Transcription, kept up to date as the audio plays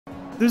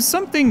There's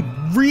something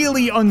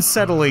really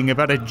unsettling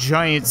about a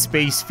giant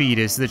space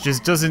fetus that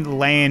just doesn't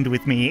land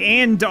with me,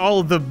 and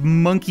all the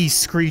monkey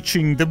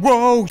screeching, the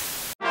whoa!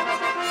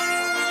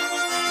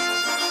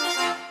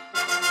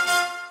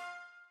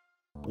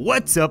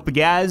 What's up,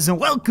 guys, and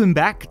welcome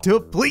back to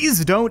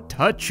Please Don't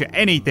Touch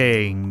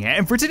Anything.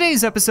 And for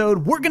today's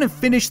episode, we're gonna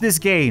finish this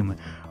game.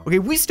 Okay,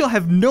 we still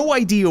have no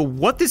idea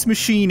what this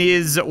machine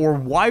is, or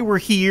why we're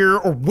here,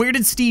 or where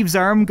did Steve's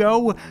arm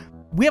go.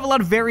 We have a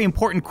lot of very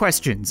important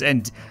questions,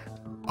 and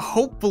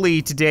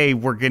hopefully today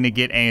we're gonna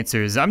get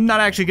answers. I'm not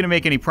actually gonna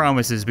make any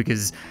promises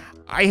because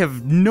I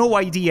have no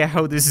idea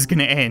how this is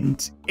gonna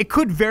end. It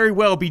could very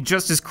well be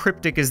just as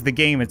cryptic as the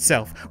game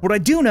itself. What I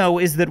do know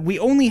is that we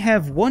only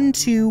have 1,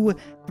 2,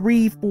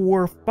 3,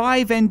 4,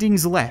 5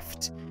 endings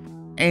left,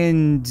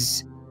 and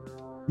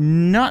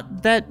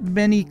not that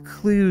many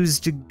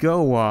clues to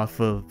go off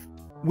of.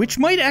 Which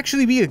might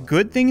actually be a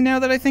good thing now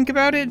that I think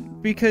about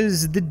it,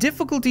 because the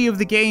difficulty of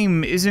the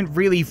game isn't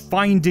really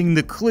finding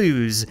the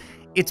clues,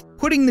 it's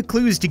putting the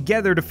clues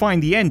together to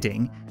find the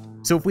ending.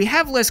 So if we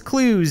have less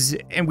clues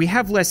and we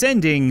have less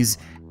endings,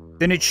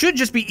 then it should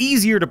just be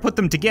easier to put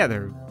them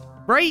together,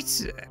 right?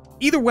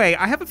 Either way,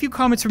 I have a few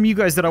comments from you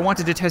guys that I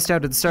wanted to test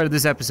out at the start of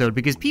this episode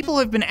because people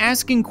have been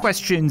asking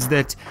questions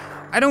that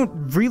I don't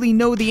really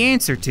know the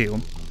answer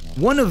to.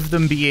 One of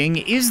them being,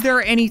 is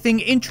there anything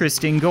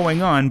interesting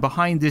going on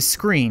behind this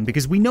screen?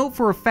 Because we know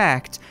for a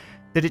fact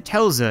that it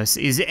tells us,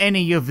 is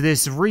any of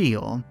this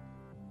real?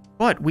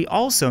 But we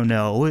also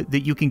know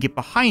that you can get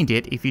behind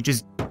it if you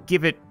just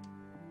give it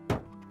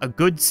a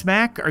good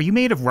smack. Are you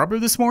made of rubber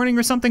this morning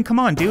or something? Come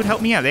on, dude,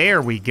 help me out.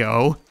 There we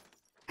go.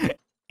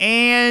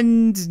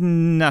 And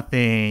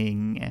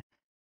nothing.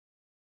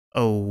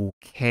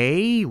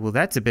 Okay, well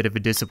that's a bit of a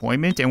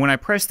disappointment. And when I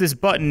press this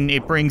button,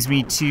 it brings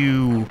me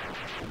to...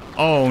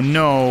 Oh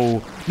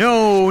no.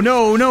 No,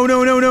 no, no,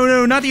 no, no, no,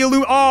 no, not the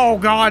oh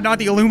god, not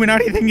the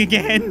Illuminati thing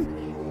again.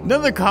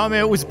 Another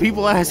comment was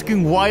people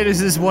asking, why does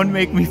this one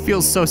make me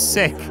feel so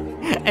sick?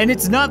 And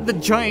it's not the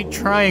giant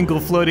triangle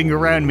floating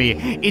around me,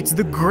 it's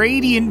the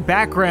gradient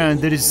background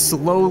that is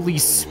slowly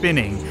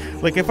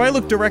spinning. Like if I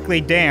look directly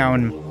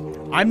down,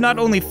 I'm not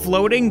only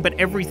floating, but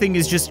everything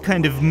is just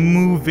kind of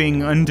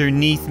moving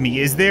underneath me.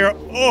 Is there,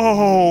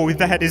 oh,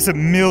 that is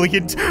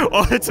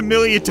that's a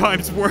million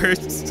times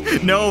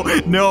worse. No,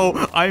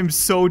 no, I'm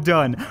so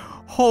done.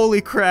 Holy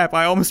crap,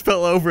 I almost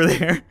fell over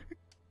there.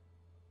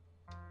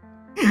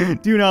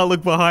 Do not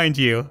look behind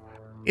you.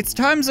 It's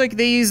times like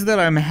these that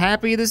I'm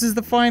happy this is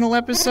the final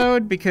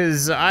episode,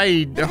 because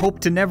I hope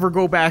to never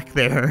go back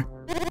there.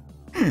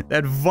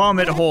 That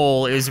vomit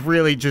hole is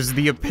really just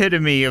the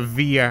epitome of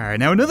VR.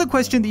 Now, another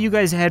question that you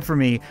guys had for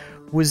me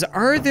was,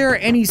 are there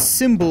any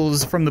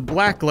symbols from the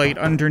blacklight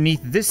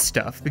underneath this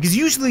stuff? Because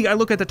usually I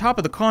look at the top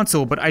of the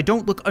console, but I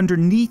don't look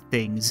underneath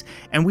things,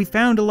 and we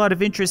found a lot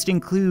of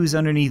interesting clues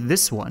underneath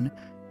this one.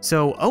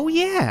 So, oh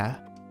yeah.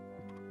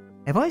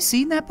 Have I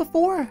seen that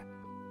before?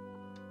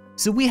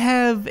 So we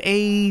have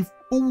a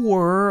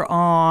 4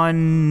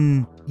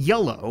 on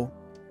yellow.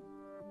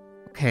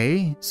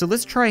 Okay, so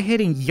let's try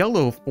hitting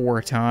yellow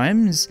 4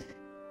 times.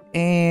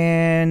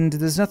 And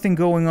there's nothing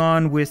going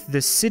on with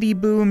the City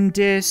Boom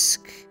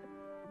disc.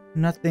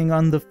 Nothing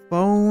on the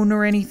phone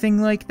or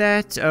anything like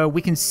that.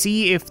 We can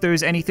see if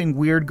there's anything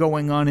weird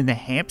going on in the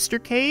hamster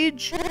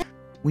cage.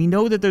 We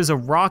know that there's a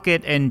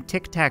rocket and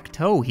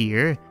tic-tac-toe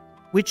here,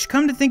 which,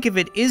 come to think of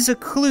it, is a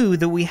clue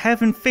that we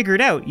haven't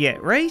figured out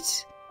yet,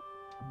 right?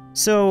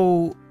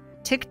 So,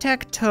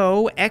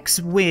 tic-tac-toe, X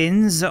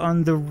wins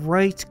on the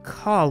right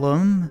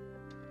column.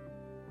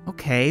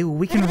 Okay, well,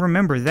 we can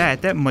remember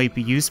that. That might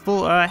be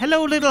useful.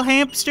 Hello, little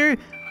hamster.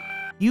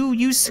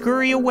 You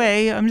scurry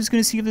away. I'm just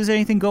gonna see if there's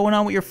anything going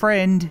on with your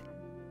friend.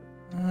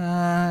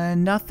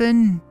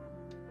 Nothing.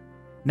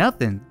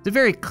 Nothing. It's a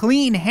very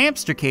clean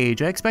hamster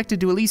cage. I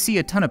expected to at least see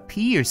a ton of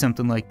pee or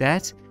something like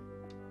that.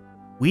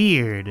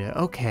 Weird.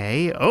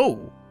 Okay.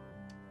 Oh.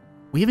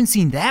 We haven't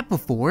seen that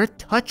before.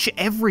 Touch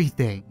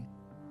everything.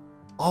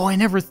 Oh, I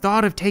never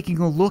thought of taking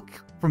a look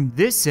from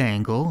this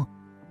angle.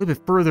 A little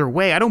bit further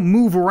away. I don't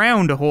move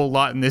around a whole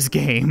lot in this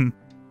game.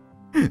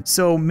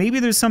 So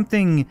maybe there's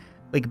something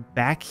like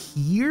back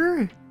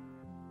here?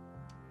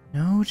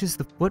 No, just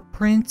the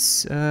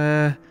footprints.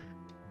 Got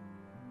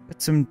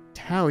some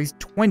tallies.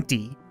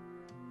 20.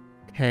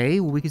 Okay,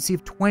 well, we can see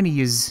if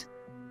 20 is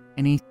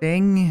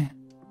anything.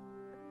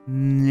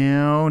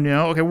 No,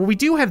 no. Okay, well, we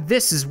do have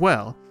this as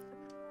well.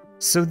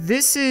 So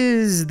this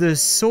is the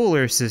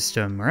solar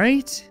system,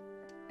 right?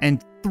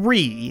 And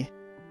 3.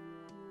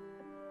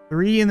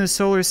 3 in the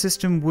solar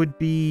system would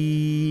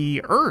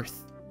be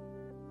Earth.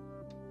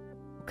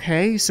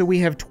 Okay, so we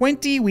have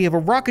 20, we have a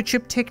rocket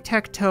ship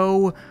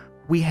tic-tac-toe,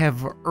 we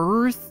have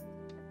Earth,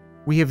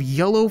 we have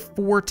yellow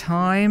 4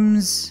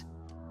 times.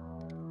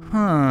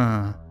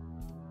 Huh.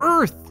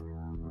 Earth!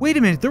 Wait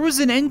a minute, there was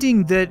an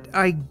ending that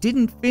I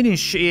didn't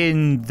finish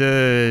in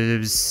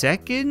the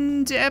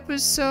second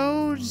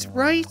episode,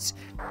 right?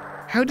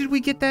 How did we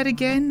get that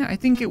again? I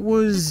think it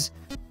was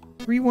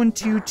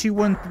 312,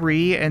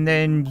 213, and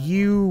then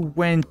you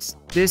went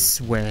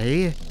this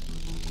way.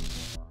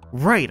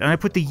 Right, and I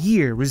put the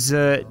year. It was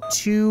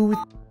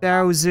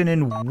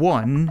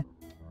 2001.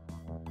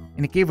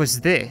 And it gave us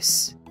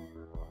this.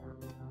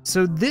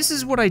 So this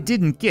is what I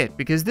didn't get,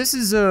 because this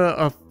is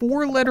a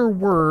 4-letter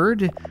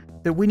word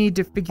that we need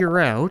to figure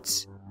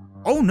out.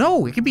 Oh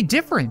no, it could be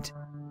different.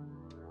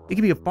 It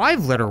could be a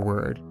 5-letter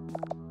word.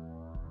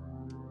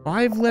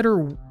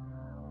 5-letter...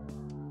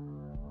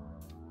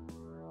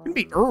 Couldn't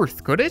be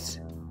Earth, could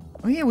it?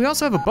 Oh yeah, we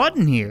also have a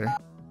button here.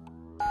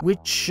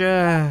 Which,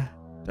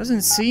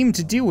 doesn't seem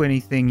to do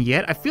anything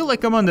yet. I feel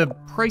like I'm on the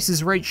Price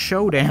is Right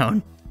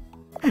showdown.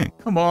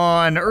 Come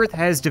on, Earth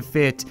has to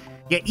fit.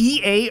 Yeah,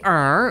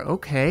 EAR,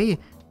 okay.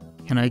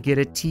 Can I get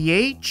a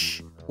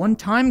TH? One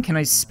time, can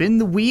I spin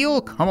the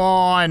wheel? Come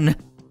on.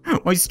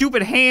 My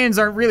stupid hands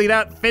aren't really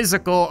that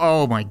physical.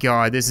 Oh my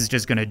god, this is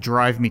just gonna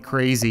drive me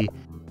crazy.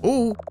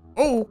 Oh,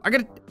 I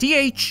got a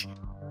TH.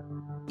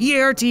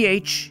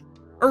 EARTH.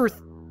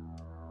 Earth.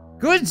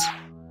 Good.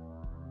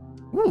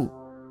 Ooh.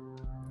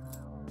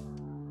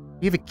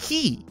 We have a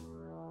key.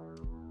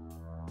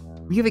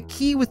 We have a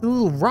key with a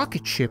little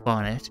rocket ship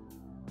on it.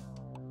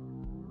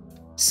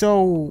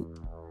 So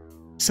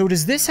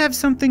does this have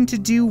something to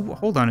do...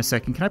 Hold on a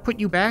second, can I put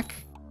you back?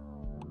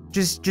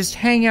 Just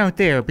hang out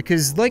there,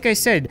 because like I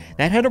said,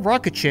 that had a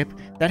rocket ship,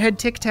 that had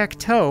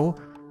tic-tac-toe.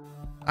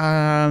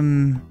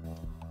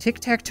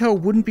 Tic-tac-toe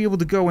wouldn't be able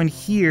to go in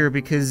here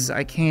because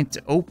I can't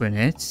open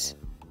it.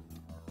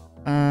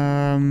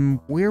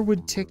 Where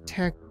would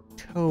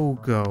tic-tac-toe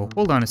go?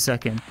 Hold on a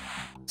second.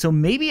 So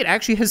maybe it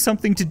actually has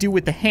something to do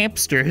with the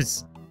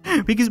hamsters.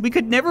 Because we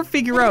could never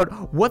figure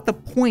out what the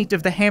point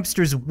of the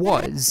hamsters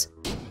was.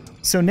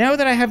 So now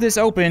that I have this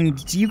open,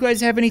 do you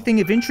guys have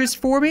anything of interest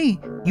for me?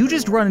 You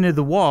just run into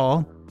the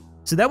wall.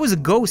 So that was a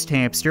ghost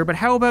hamster, but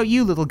how about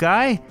you, little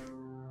guy?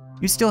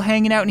 You still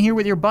hanging out in here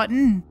with your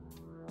button?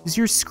 Does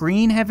your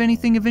screen have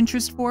anything of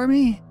interest for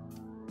me?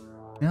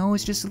 No,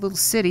 it's just a little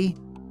city.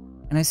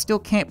 And I still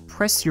can't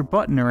press your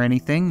button or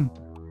anything.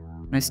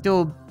 And I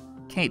still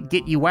can't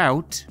get you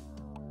out.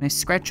 And I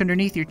scratch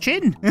underneath your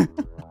chin.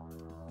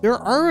 There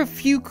are a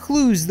few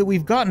clues that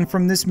we've gotten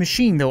from this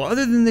machine, though,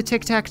 other than the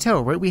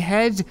tic-tac-toe, right? We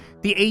had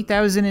the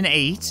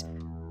 8008.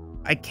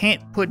 I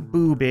can't put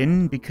boob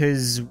in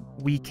because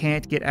we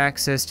can't get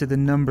access to the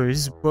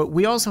numbers, but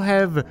we also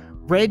have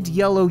red,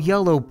 yellow,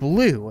 yellow,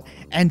 blue.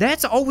 And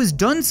that's always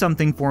done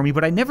something for me,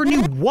 but I never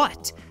knew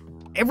what.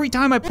 Every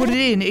time I put it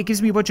in, it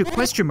gives me a bunch of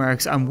question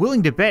marks. I'm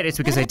willing to bet it's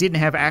because I didn't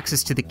have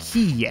access to the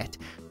key yet.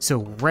 So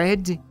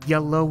red,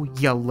 yellow,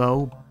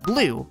 yellow,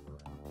 blue.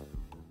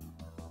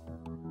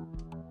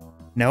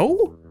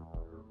 No?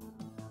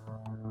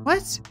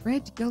 What?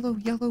 Red, yellow,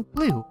 yellow,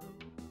 blue.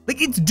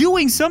 Like, it's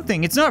doing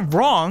something. It's not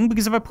wrong,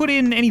 because if I put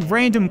in any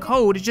random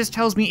code, it just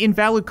tells me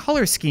invalid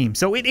color scheme.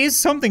 So it is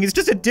something. It's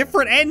just a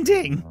different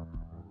ending.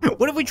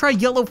 What if we try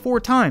yellow 4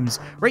 times?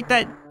 Right,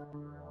 that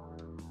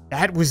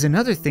was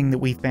another thing that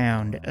we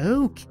found.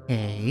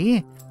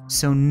 Okay.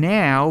 So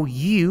now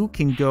you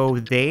can go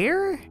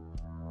there?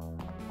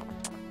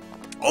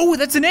 Oh,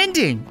 that's an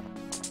ending!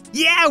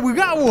 Yeah, we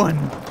got one!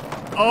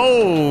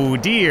 Oh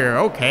dear,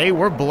 okay,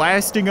 we're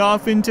blasting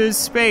off into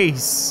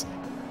space.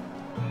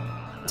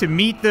 To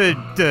meet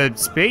the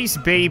space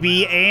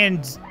baby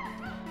and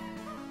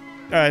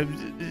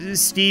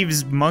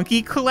Steve's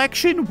monkey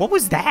collection? What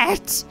was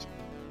that?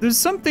 There's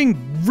something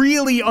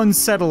really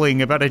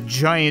unsettling about a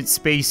giant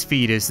space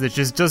fetus that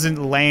just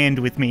doesn't land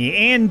with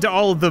me, and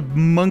all the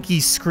monkey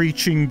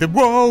screeching,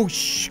 whoa,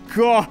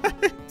 God.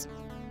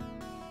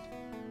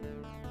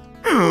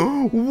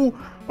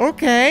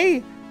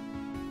 Okay.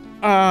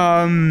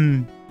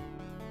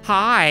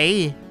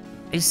 Hi.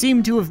 I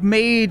seem to have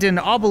made an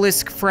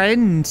obelisk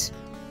friend.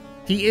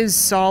 He is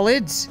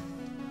solid.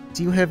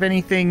 Do you have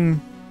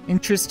anything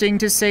interesting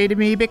to say to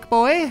me, big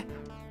boy?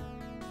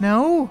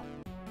 No?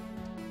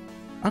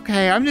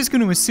 Okay, I'm just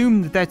gonna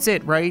assume that that's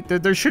it, right?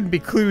 There shouldn't be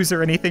clues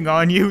or anything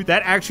on you.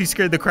 That actually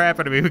scared the crap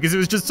out of me because it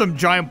was just some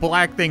giant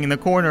black thing in the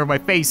corner of my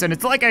face, and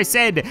it's like I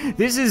said,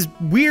 this is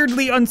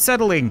weirdly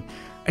unsettling.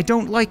 I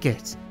don't like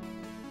it.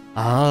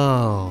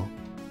 Oh.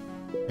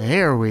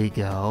 There we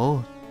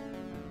go.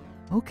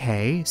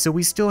 Okay, so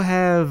we still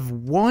have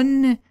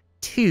 1,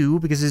 2,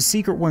 because there's a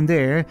secret one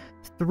there,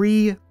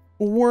 3,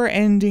 4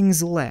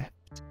 endings left.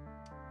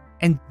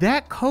 And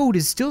that code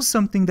is still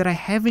something that I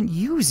haven't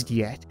used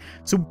yet.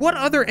 So what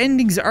other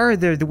endings are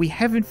there that we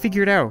haven't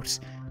figured out?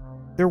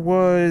 There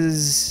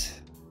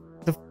was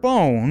the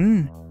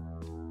phone.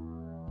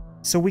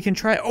 So we can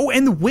try, oh,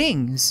 and the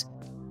wings.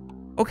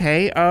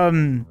 Okay,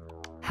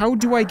 how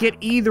do I get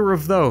either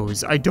of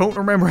those? I don't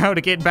remember how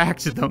to get back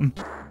to them.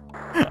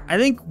 I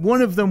think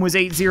one of them was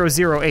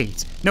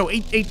 8008. No,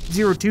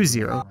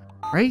 88020,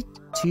 right?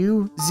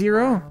 20?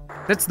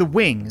 That's the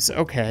wings,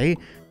 okay.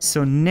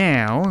 So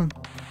now,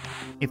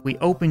 if we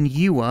open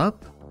you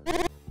up,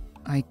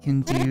 I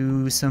can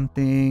do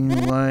something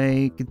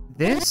like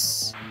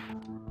this.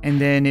 And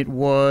then it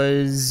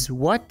was,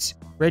 what?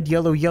 Red,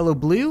 yellow, yellow,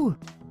 blue?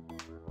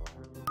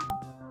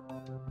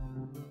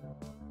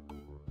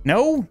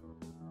 No?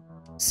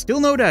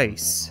 Still no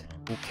dice.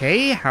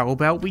 Okay, how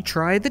about we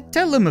try the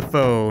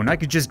telephone? I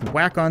could just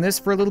whack on this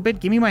for a little bit.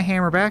 Give me my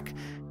hammer back.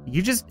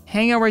 You just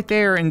hang out right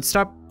there and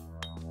stop,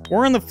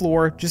 or on the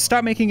floor, just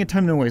stop making a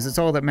ton of noise. That's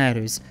all that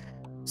matters.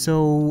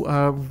 So,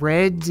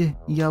 red,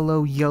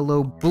 yellow,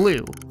 yellow,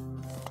 blue.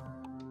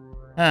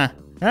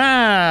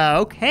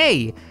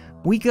 Okay.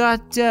 We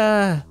got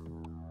a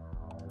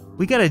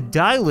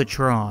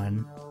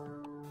Dialatron.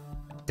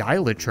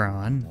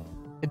 Dialatron?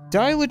 A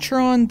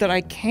Dialatron that I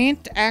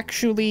can't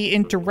actually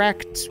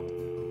interact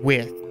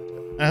with.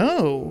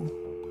 Oh.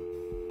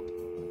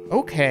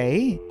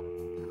 Okay.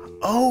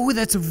 Oh,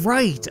 that's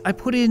right. I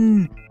put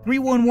in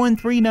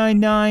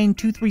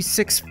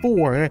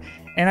 311-399-2364,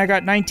 and I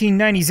got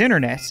 1990s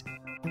internet.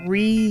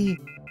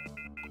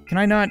 Can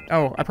I not?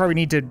 Oh, I probably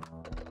need to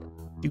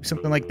do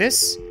something like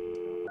this.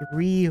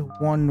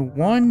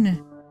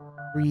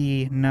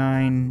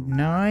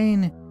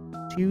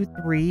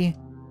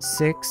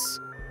 311-399-236.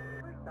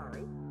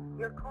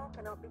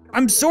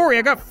 I'm sorry,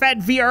 I got fat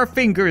VR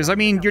fingers. I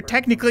mean, you're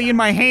technically in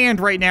my hand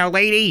right now,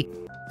 lady.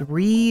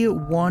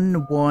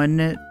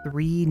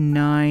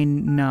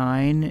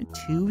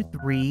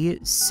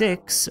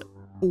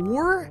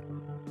 311-399-2364.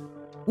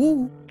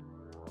 Ooh.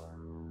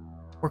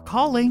 We're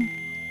calling.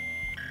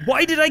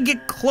 Why did I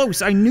get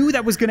close? I knew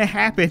that was gonna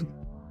happen.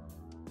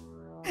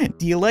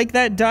 Do you like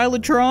that,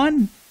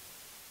 Dialatron?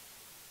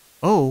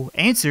 Oh,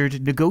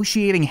 answered.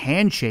 Negotiating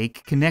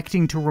handshake.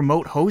 Connecting to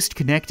remote host.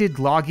 Connected.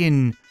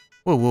 Login.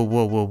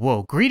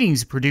 Whoa.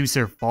 Greetings,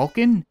 producer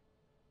Falcon.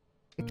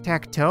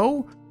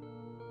 Tic-tac-toe?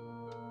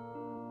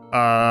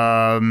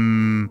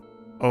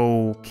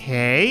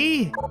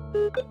 Okay.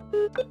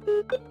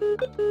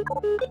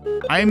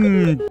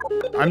 I'm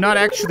not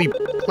actually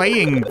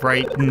playing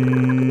right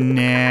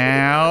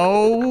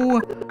now.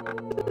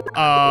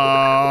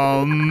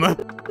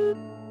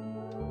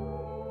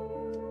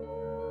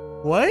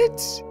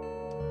 What?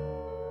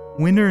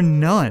 Winner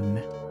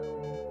none.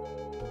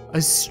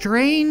 A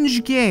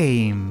strange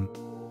game.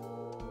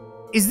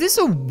 Is this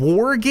a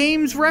War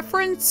Games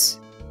reference?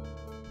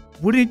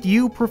 Wouldn't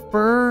you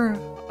prefer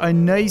a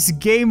nice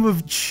game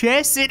of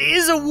chess? It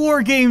is a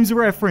War Games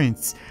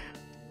reference.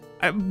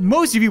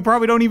 Most of you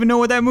probably don't even know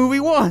what that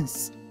movie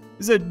was.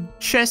 It's a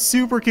chess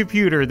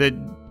supercomputer that,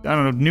 I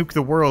don't know, nuke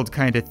the world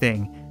kind of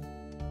thing.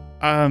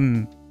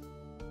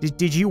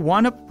 Did you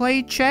want to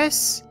play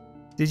chess?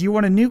 Did you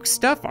want to nuke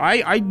stuff?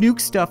 I nuke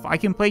stuff. I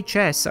can play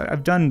chess.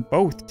 I've done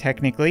both,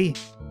 technically.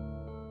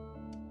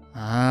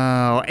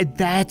 Oh,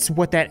 that's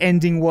what that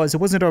ending was. It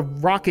wasn't a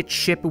rocket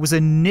ship, it was a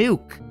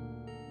nuke.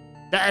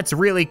 That's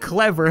really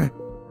clever.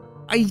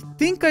 I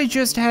think I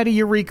just had a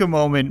eureka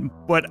moment,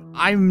 but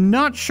I'm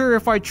not sure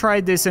if I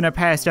tried this in a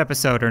past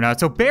episode or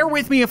not, so bear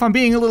with me if I'm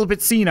being a little bit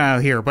senile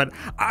here, but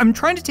I'm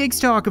trying to take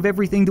stock of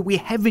everything that we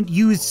haven't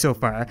used so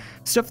far,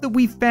 stuff that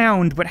we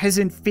found but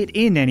hasn't fit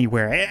in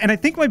anywhere, and I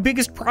think my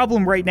biggest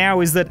problem right now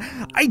is that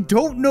I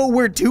don't know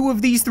where two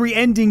of these three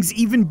endings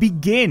even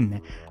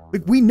begin.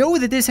 Like, we know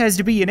that this has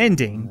to be an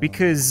ending,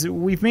 because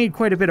we've made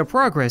quite a bit of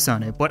progress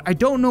on it, but I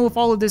don't know if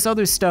all of this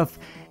other stuff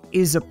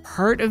is a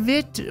part of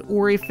it,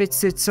 or if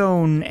it's its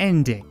own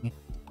ending.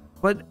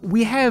 But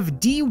we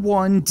have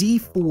D1,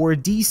 D4,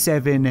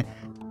 D7,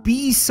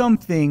 B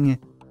something,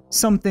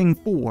 something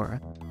 4.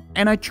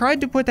 And I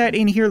tried to put that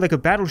in here like a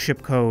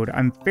battleship code,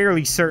 I'm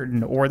fairly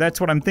certain, or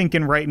that's what I'm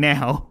thinking right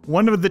now.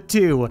 One of the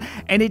two.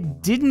 And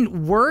it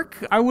didn't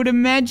work, I would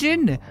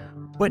imagine.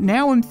 But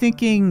now I'm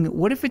thinking,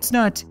 what if it's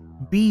not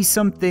B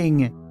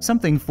something,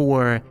 something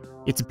 4,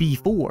 it's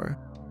B4?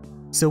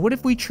 So what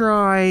if we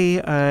try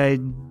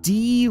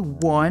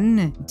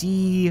D1,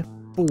 D4,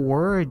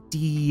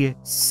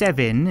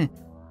 D7,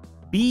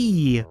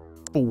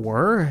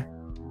 B4,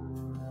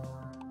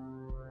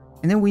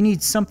 and then we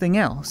need something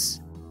else.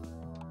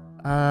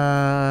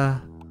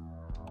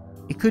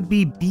 It could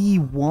be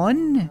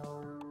B1,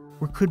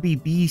 or it could be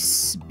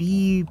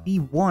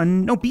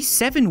B1. No,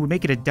 B7 would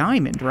make it a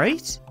diamond,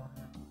 right?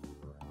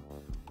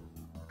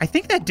 I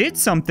think that did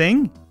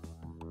something.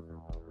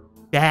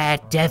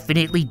 That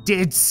definitely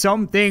did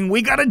something.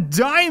 We got a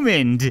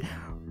diamond.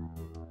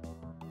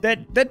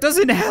 That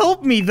doesn't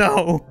help me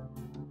though.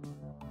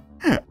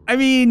 I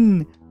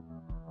mean,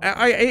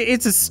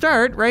 it's a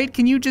start, right?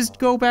 Can you just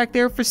go back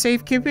there for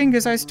safekeeping?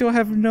 Because I still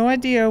have no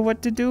idea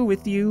what to do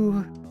with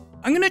you.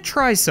 I'm gonna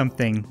try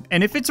something,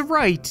 and if it's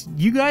right,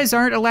 you guys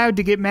aren't allowed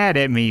to get mad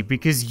at me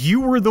because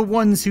you were the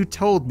ones who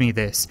told me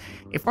this.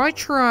 If I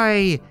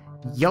try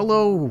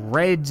yellow,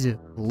 red,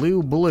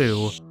 blue,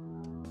 blue.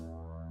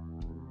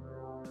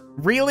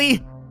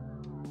 Really?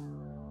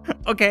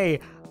 Okay,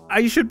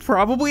 I should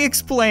probably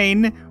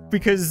explain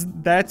because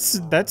that's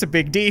a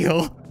big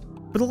deal.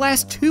 For the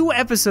last 2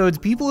 episodes,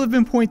 people have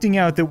been pointing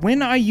out that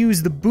when I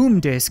use the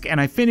boom disc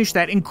and I finish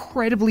that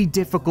incredibly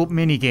difficult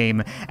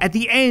minigame, at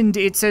the end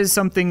it says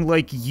something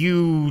like,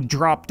 "You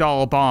dropped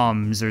all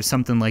bombs," or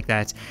something like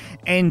that.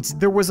 And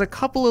there was a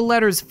couple of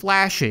letters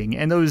flashing,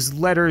 and those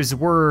letters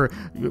were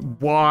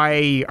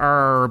YRBB.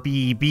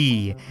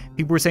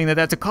 People were saying that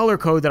that's a color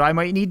code that I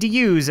might need to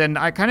use, and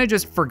I kind of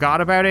just forgot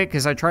about it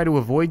because I try to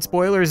avoid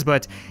spoilers,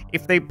 but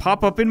if they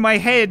pop up in my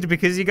head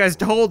because you guys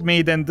told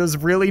me, then there's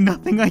really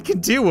nothing I can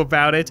do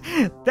about it.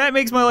 That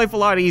makes my life a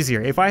lot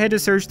easier. If I had to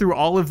search through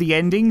all of the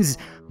endings,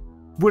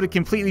 would have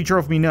completely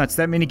drove me nuts.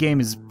 That minigame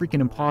is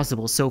freaking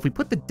impossible. So if we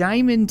put the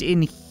diamond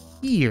in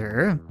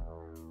here,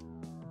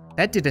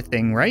 that did a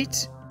thing,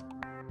 right?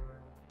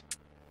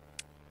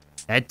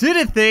 That did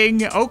a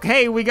thing!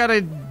 Okay, we got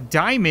a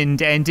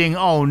diamond ending.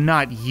 Oh,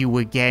 not you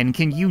again.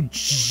 Can you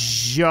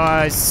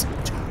just...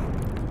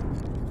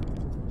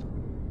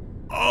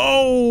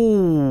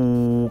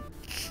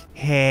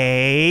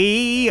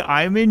 Okay,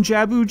 I'm in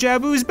Jabu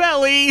Jabu's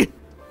belly.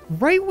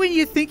 Right when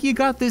you think you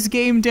got this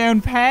game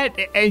down pat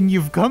and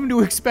you've come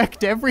to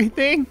expect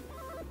everything,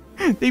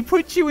 they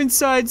put you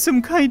inside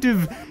some kind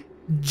of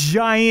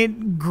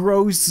giant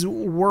gross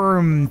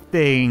worm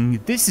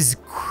thing. This is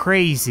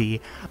crazy.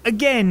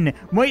 Again,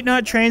 might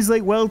not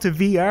translate well to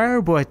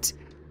VR, but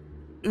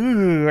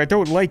I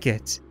don't like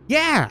it.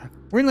 Yeah,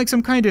 we're in like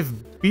some kind of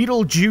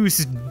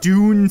Beetlejuice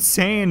dune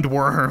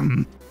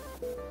sandworm.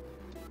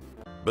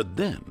 But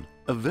then,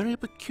 a very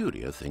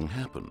peculiar thing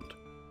happened.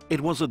 It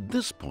was at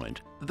this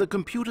point that the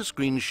computer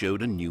screen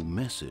showed a new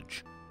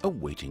message,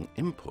 awaiting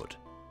input.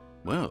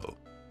 Well,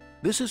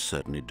 this is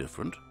certainly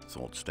different,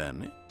 thought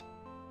Stanley.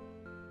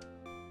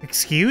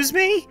 Excuse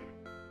me?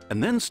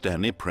 And then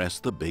Stanley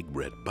pressed the big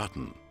red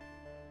button.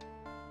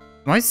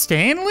 Am I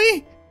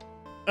Stanley?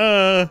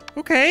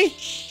 Okay.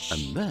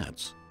 And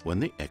that's when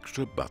the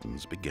extra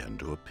buttons began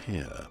to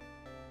appear.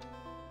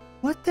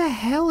 What the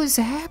hell is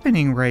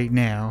happening right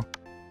now?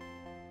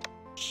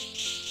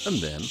 And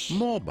then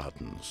more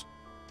buttons.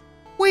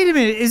 Wait a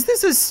minute, is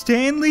this a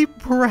Stanley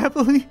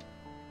Parabole?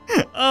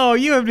 Oh,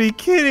 you have to be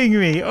kidding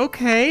me.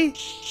 Okay.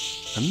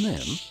 And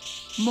then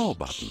more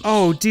buttons.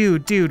 Oh,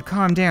 dude,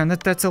 calm down.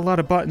 That's a lot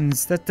of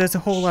buttons. That's a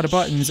whole lot of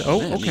buttons.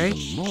 Oh, and okay.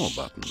 Even more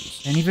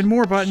buttons. And even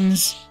more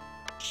buttons.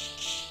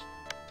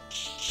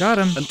 Got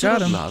him, Until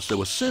got at him. last there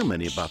were so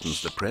many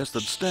buttons to press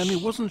that Stanley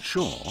wasn't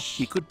sure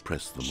he could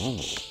press them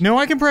all. No,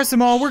 I can press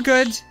them all. We're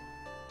good.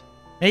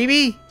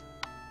 Maybe?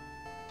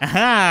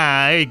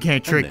 Aha! You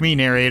can't trick me,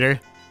 narrator.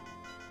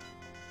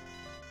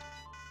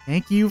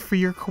 Thank you for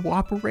your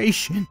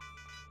cooperation.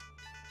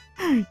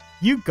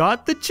 You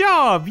got the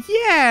job,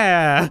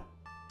 yeah!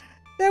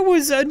 That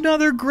was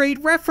another great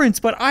reference,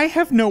 but I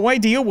have no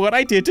idea what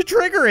I did to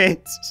trigger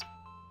it.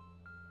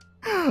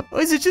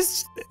 Is it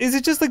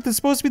just like this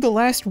supposed to be the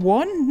last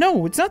one?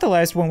 No, it's not the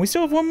last one. We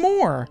still have one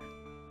more.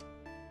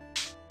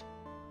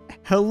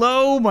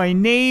 Hello, my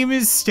name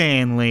is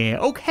Stanley.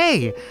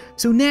 Okay,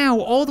 so now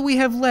all that we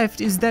have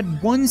left is that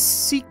one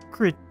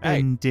secret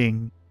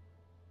ending.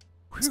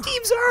 Whew.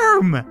 Steve's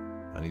arm!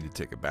 I need to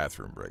take a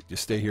bathroom break.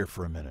 Just stay here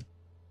for a minute.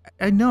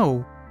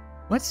 No.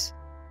 What?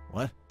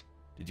 What?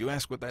 Did you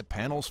ask what that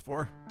panel's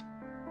for?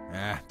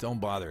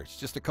 Don't bother. It's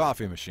just a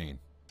coffee machine.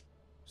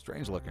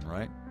 Strange looking,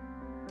 right?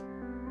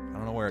 I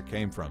don't know where it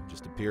came from.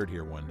 Just appeared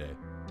here one day.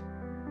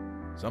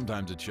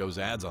 Sometimes it shows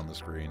ads on the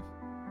screen.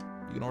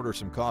 You can order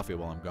some coffee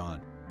while I'm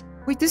gone.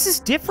 Wait, this is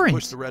different.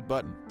 Push the red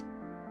button.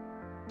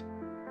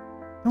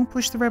 Don't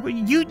push the red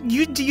button.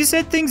 You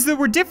said things that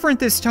were different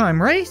this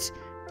time, right?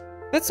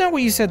 That's not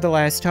what you said the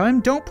last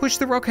time. Don't push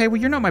the... Okay,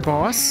 well, you're not my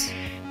boss.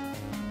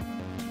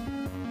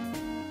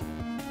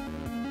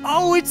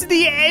 Oh, it's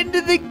the end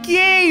of the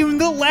game!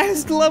 The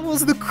last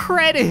level's the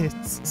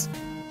credits!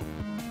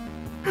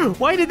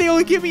 Why did they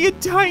only give me a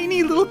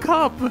tiny little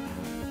cup?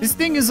 This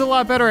thing is a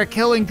lot better at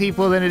killing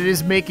people than it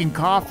is making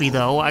coffee,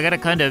 though. I gotta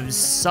kind of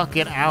suck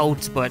it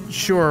out, but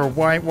sure,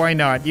 why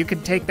not? You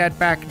can take that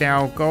back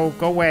now. Go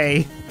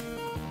away.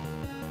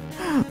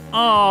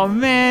 Oh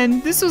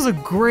man, this was a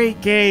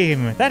great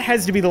game. That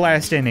has to be the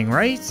last ending,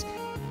 right?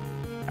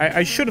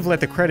 I should have let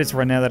the credits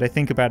run now that I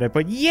think about it,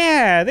 but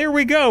yeah, there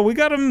we go. We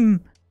got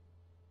them.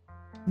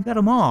 We got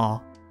them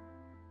all.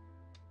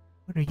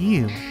 What are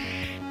you?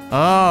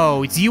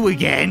 Oh, it's you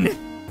again.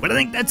 But I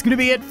think that's gonna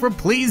be it for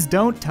Please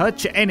Don't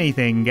Touch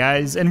Anything,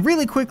 guys. And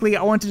really quickly,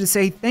 I wanted to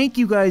say thank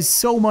you guys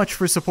so much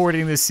for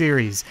supporting this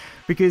series,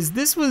 because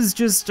this was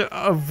just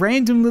a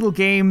random little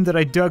game that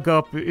I dug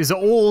up. It's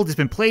old, it's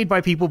been played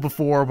by people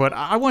before, but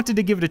I wanted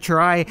to give it a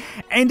try,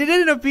 and it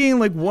ended up being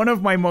like one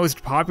of my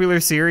most popular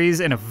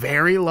series in a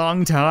very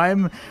long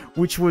time,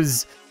 which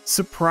was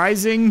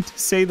surprising to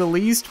say the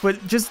least,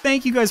 but just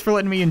thank you guys for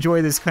letting me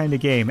enjoy this kind of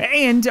game.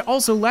 And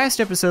also, last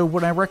episode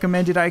when I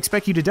recommended I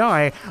Expect You to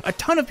Die, a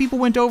ton of people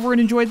went over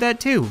and enjoyed that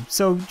too.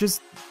 So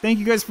just thank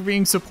you guys for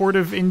being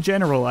supportive in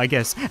general, I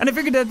guess. And I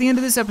figured at the end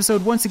of this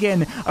episode, once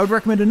again, I would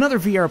recommend another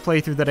VR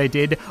playthrough that I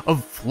did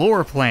of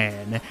Floor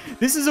Plan.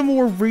 This is a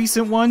more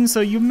recent one,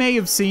 so you may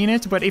have seen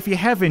it, but if you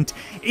haven't,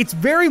 it's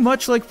very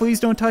much like Please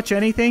Don't Touch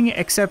Anything,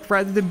 except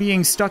rather than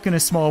being stuck in a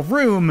small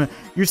room,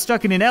 you're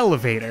stuck in an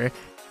elevator.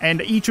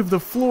 And each of the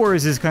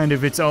floors is kind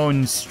of its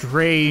own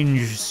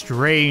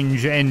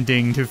strange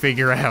ending to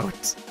figure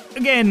out.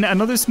 Again,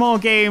 another small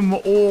game,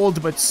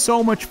 old, but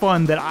so much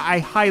fun that I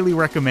highly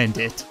recommend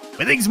it.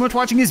 But thanks so much for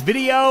watching this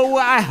video,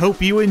 I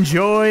hope you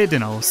enjoyed,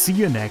 and I'll see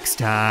you next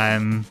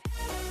time.